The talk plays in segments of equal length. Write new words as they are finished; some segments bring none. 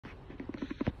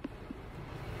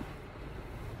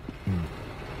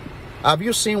Have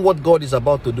you seen what God is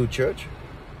about to do, church?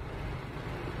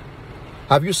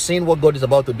 Have you seen what God is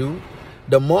about to do?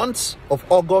 The months of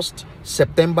August,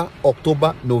 September,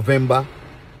 October, November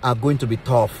are going to be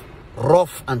tough,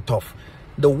 rough and tough.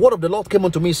 The word of the Lord came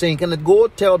unto me saying, Kenneth, go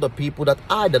tell the people that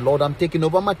I, the Lord, am taking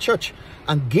over my church,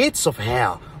 and gates of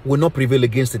hell will not prevail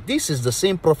against it. This is the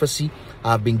same prophecy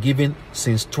I've been given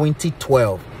since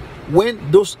 2012,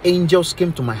 when those angels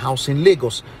came to my house in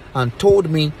Lagos and told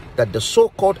me that the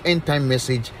so-called end time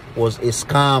message was a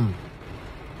scam.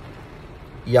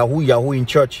 Yahoo in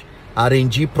church,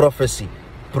 RNG prophecy,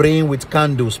 praying with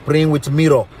candles, praying with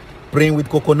mirror, praying with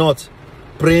coconut,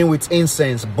 praying with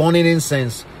incense, burning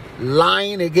incense,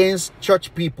 lying against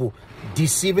church people,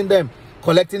 deceiving them,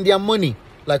 collecting their money,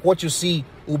 like what you see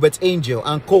Hubert Angel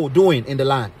and co doing in the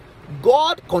land.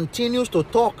 God continues to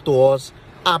talk to us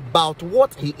about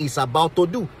what he is about to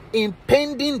do,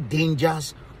 impending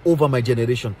dangers over my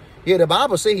generation. Here the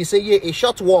Bible says, he said, yeah, a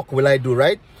short walk will I do,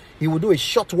 right? He will do a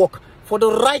short walk for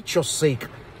the righteous sake.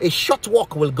 A short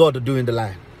walk will God do in the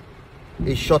land.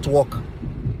 A short walk.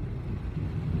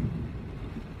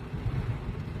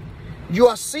 You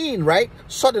are seeing, right?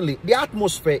 Suddenly, the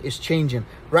atmosphere is changing,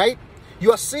 right?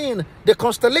 You are seeing the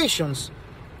constellations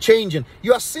changing.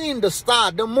 You are seeing the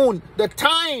star, the moon, the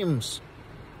times.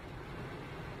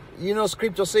 You know,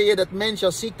 scripture says that men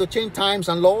shall seek to change times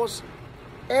and laws.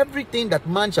 Everything that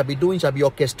man shall be doing shall be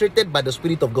orchestrated by the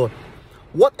Spirit of God.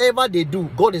 Whatever they do,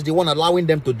 God is the one allowing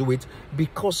them to do it,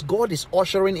 because God is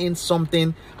ushering in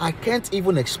something. I can't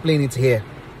even explain it here,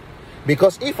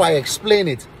 because if I explain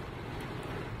it,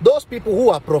 those people who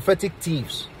are prophetic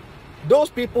thieves, those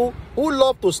people who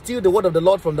love to steal the word of the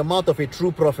Lord from the mouth of a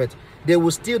true prophet, they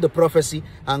will steal the prophecy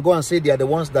and go and say they are the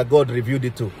ones that God revealed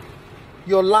it to.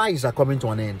 Your lies are coming to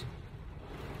an end.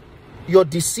 Your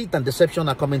deceit and deception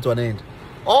are coming to an end.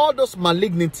 All those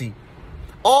malignity,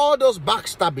 all those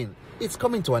backstabbing, it's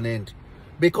coming to an end,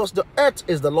 because the earth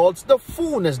is the Lord's, the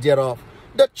fullness thereof.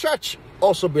 The church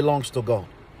also belongs to God.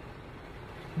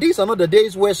 These are not the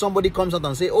days where somebody comes out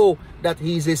and say, oh, that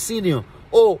he is a senior.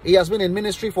 Oh, he has been in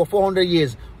ministry for 400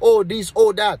 years. Oh, this,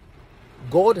 oh, that.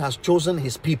 God has chosen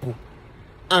his people,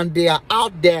 and they are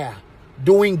out there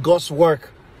doing God's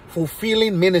work,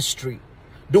 fulfilling ministry,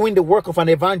 doing the work of an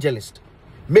evangelist,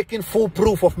 making full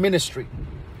proof of ministry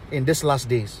in these last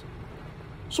days.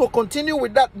 So continue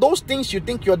with that. Those things you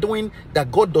think you're doing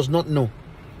that God does not know.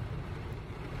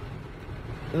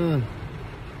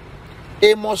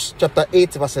 Amos chapter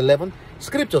 8 verse 11.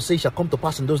 Scripture says, it shall come to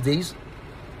pass in those days,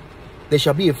 there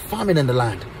shall be a famine in the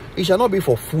land. It shall not be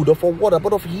for food or for water,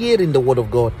 but of hearing the word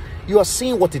of God. You are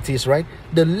seeing what it is, right?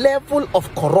 The level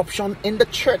of corruption in the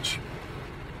church.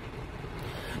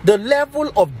 The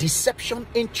level of deception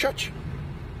in church.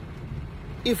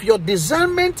 If your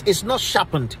discernment is not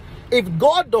sharpened, if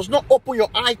God does not open your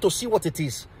eye to see what it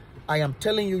is, I am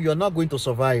telling you, you're not going to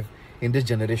survive in this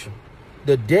generation.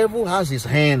 The devil has his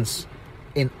hands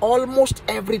in almost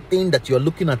everything that you're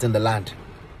looking at in the land.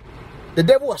 The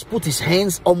devil has put his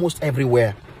hands almost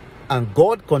everywhere. And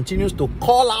God continues to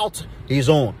call out his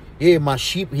own. Hear my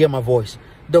sheep, hear my voice.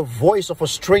 The voice of a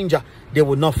stranger, they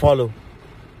will not follow.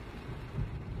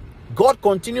 God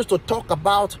continues to talk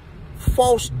about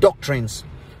false doctrines,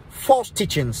 false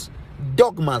teachings,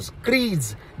 dogmas,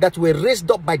 creeds that were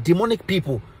raised up by demonic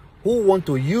people who want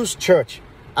to use church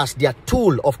as their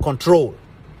tool of control.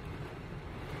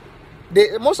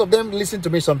 Most of them listen to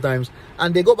me sometimes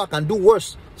and they go back and do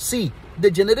worse. See, the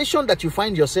generation that you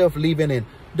find yourself living in,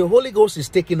 the Holy Ghost is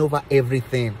taking over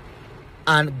everything.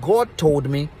 And God told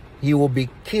me he will be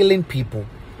killing people.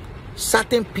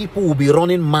 Certain people will be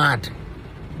running mad.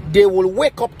 They will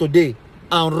wake up today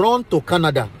and run to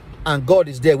Canada, and God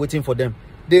is there waiting for them.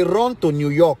 They run to New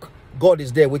York, God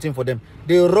is there waiting for them.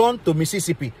 They run to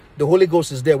Mississippi, the Holy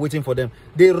Ghost is there waiting for them.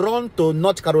 They run to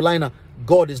North Carolina,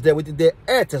 God is there waiting. The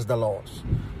earth is the Lord's.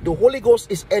 The Holy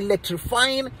Ghost is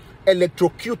electrifying,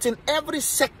 electrocuting every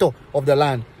sector of the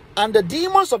land. And the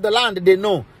demons of the land, they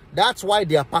know. That's why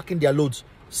they are packing their loads.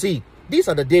 See, these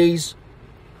are the days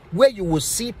where you will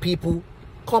see people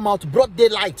come out broad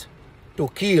daylight to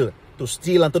kill, to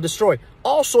steal, and to destroy.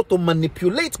 Also to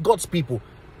manipulate God's people,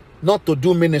 not to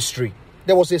do ministry.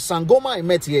 There was a Sangoma I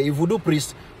met here, a voodoo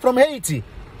priest from Haiti,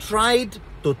 tried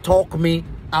to talk me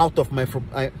out of my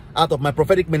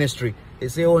prophetic ministry. They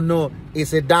say, oh no,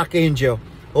 it's a dark angel.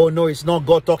 Oh no, it's not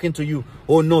God talking to you.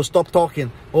 Oh no, stop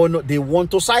talking. Oh no, they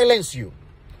want to silence you.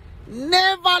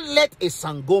 Never let a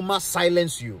Sangoma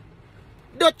silence you.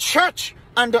 The church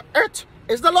and the earth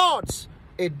is the Lord's.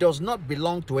 It does not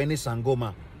belong to any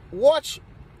Sangoma. Watch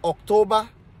October,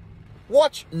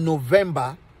 watch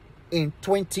November in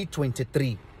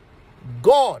 2023.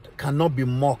 God cannot be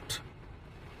mocked.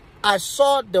 I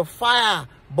saw the fire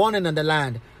burning in the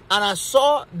land, and I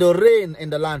saw the rain in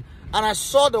the land, and I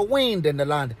saw the wind in the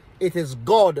land. It is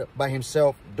God by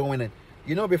himself doing it.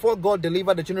 You know, before God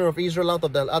delivered the children of Israel out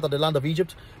of the land of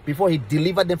Egypt, before he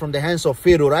delivered them from the hands of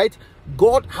Pharaoh, right?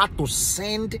 God had to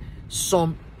send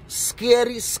some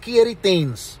scary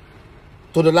things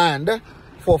to the land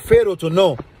for Pharaoh to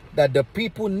know that the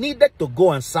people needed to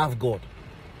go and serve God.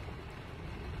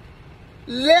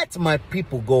 Let my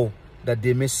people go, that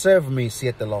they may serve me,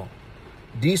 saith the Lord.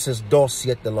 This is thus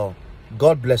saith the Lord.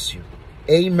 God bless you.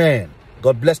 Amen.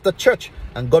 God bless the church,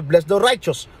 and God bless the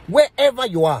righteous wherever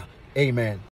you are. Amen.